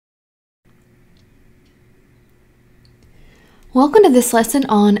Welcome to this lesson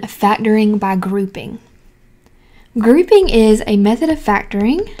on factoring by grouping. Grouping is a method of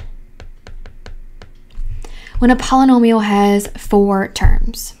factoring when a polynomial has 4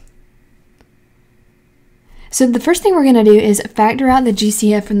 terms. So the first thing we're going to do is factor out the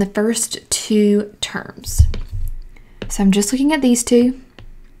GCF from the first 2 terms. So I'm just looking at these two.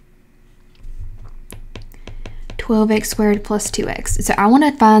 12x squared plus 2x. So I want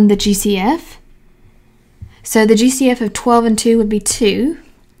to find the GCF. So the GCF of 12 and 2 would be 2.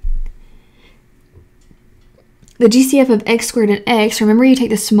 The GCF of x squared and x, remember you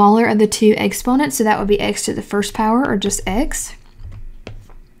take the smaller of the 2 exponents, so that would be x to the first power, or just x.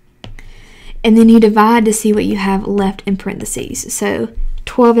 And then you divide to see what you have left in parentheses. So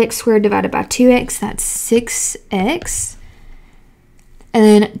 12x squared divided by 2x, that's 6x. And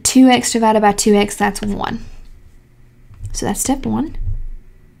then 2x divided by 2x, that's 1. So that's step 1.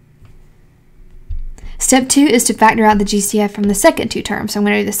 Step 2 is to factor out the GCF from the second 2 terms. So I'm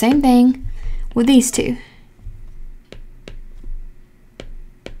going to do the same thing with these two.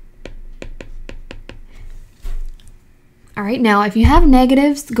 All right, now if you have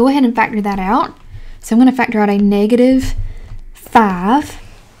negatives, go ahead and factor that out. So I'm going to factor out a negative 5.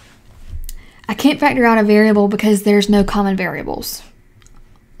 I can't factor out a variable because there's no common variables.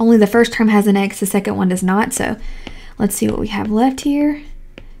 Only the first term has an x, the second one does not. So let's see what we have left here.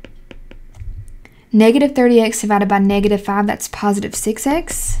 Negative 30x divided by negative 5, that's positive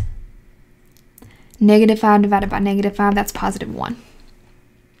 6x. Negative 5 divided by negative 5, that's positive 1.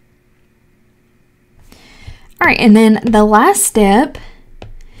 All right, and then the last step,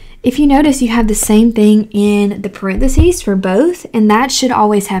 if you notice, you have the same thing in the parentheses for both, and that should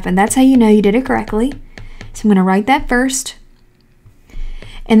always happen. That's how you know you did it correctly. So I'm going to write that first.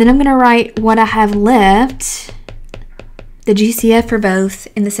 And then I'm going to write what I have left, the GCF for both,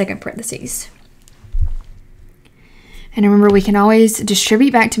 in the second parentheses. And remember, we can always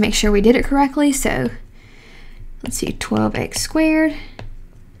distribute back to make sure we did it correctly. So let's see, 12x squared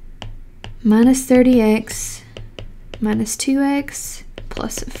minus 30x minus 2x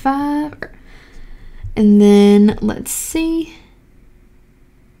plus 5. And then let's see.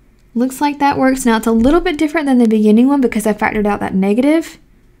 Looks like that works. Now it's a little bit different than the beginning one because I factored out that negative.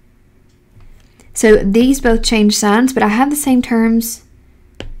 So these both change signs, but I have the same terms.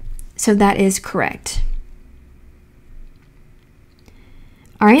 So that is correct.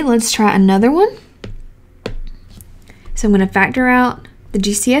 All right, let's try another one. So I'm going to factor out the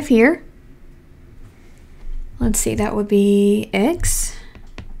GCF here. Let's see, that would be x.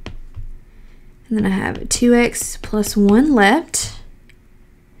 And then I have 2x plus 1 left.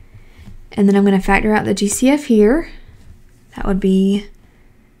 And then I'm going to factor out the GCF here. That would be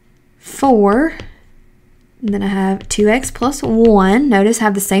 4. And then I have 2x plus 1. Notice I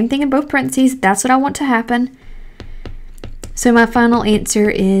have the same thing in both parentheses. That's what I want to happen. So my final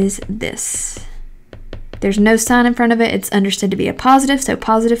answer is this. There's no sign in front of it. It's understood to be a positive, so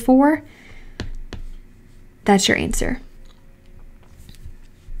positive 4. That's your answer.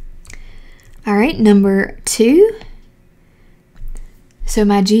 All right, number 2. So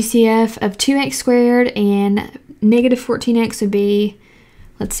my GCF of 2x squared and negative 14x would be,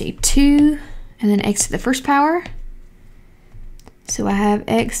 let's see, 2 and then x to the first power. So I have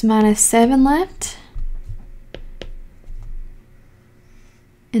x minus 7 left.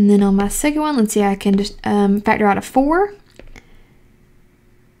 And then on my second one, let's see, I can just factor out a 4.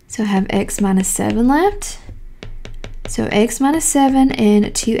 So I have x minus 7 left. So x minus 7 and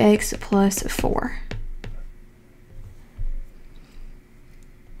 2x plus 4.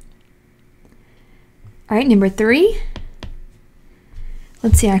 All right, number 3.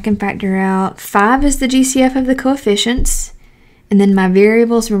 Let's see, I can factor out 5 is the GCF of the coefficients. And then my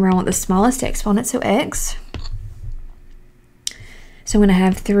variables, remember I want the smallest exponent, so x. So I'm going to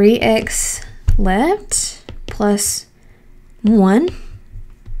have 3x left plus 1.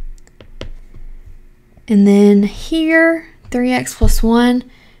 And then here, 3x plus 1.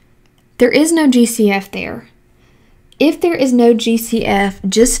 There is no GCF there. If there is no GCF,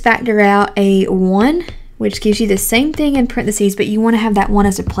 just factor out a 1, which gives you the same thing in parentheses, but you want to have that 1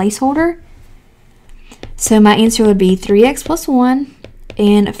 as a placeholder. So my answer would be 3x plus 1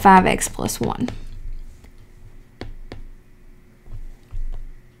 and 5x plus 1.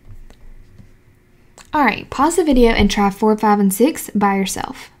 All right, pause the video and try 4, 5, and 6 by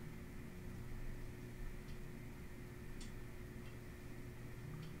yourself.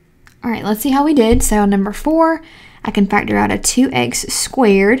 All right, let's see how we did. So number 4, I can factor out a 2x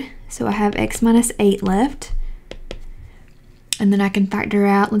squared. So I have x minus 8 left. And then I can factor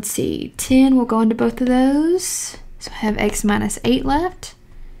out, let's see, 10 will go into both of those. So I have x minus 8 left.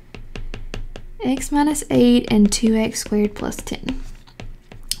 x minus 8 and 2x squared plus 10.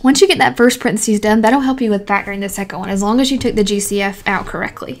 Once you get that first parentheses done, that'll help you with factoring the second one, as long as you took the GCF out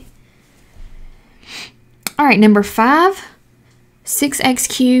correctly. All right, number 5, 6x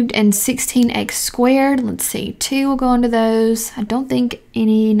cubed and 16x squared. Let's see, 2 will go into those. I don't think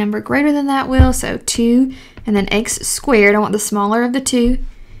any number greater than that will, so 2 and then x squared. I want the smaller of the two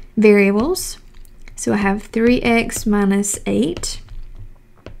variables. So I have 3x minus 8.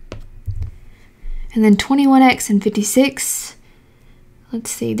 And then 21x and 56. Let's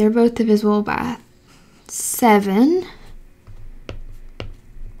see, they're both divisible by 7.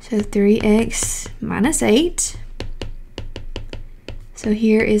 So 3x minus 8. So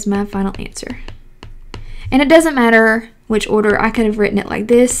here is my final answer. And it doesn't matter which order. I could have written it like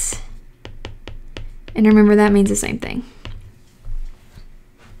this. And remember, that means the same thing.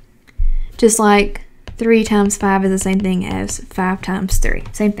 Just like 3 times 5 is the same thing as 5 times 3.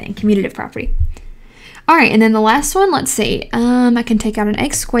 Same thing, commutative property. All right, and then the last one, let's see. I can take out an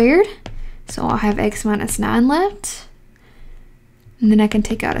x squared. So I'll have x minus 9 left. And then I can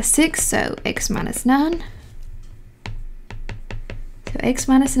take out a 6, so x minus 9. So x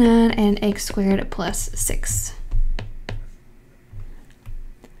minus 9 and x squared plus 6.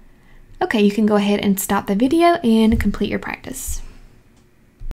 Okay, you can go ahead and stop the video and complete your practice.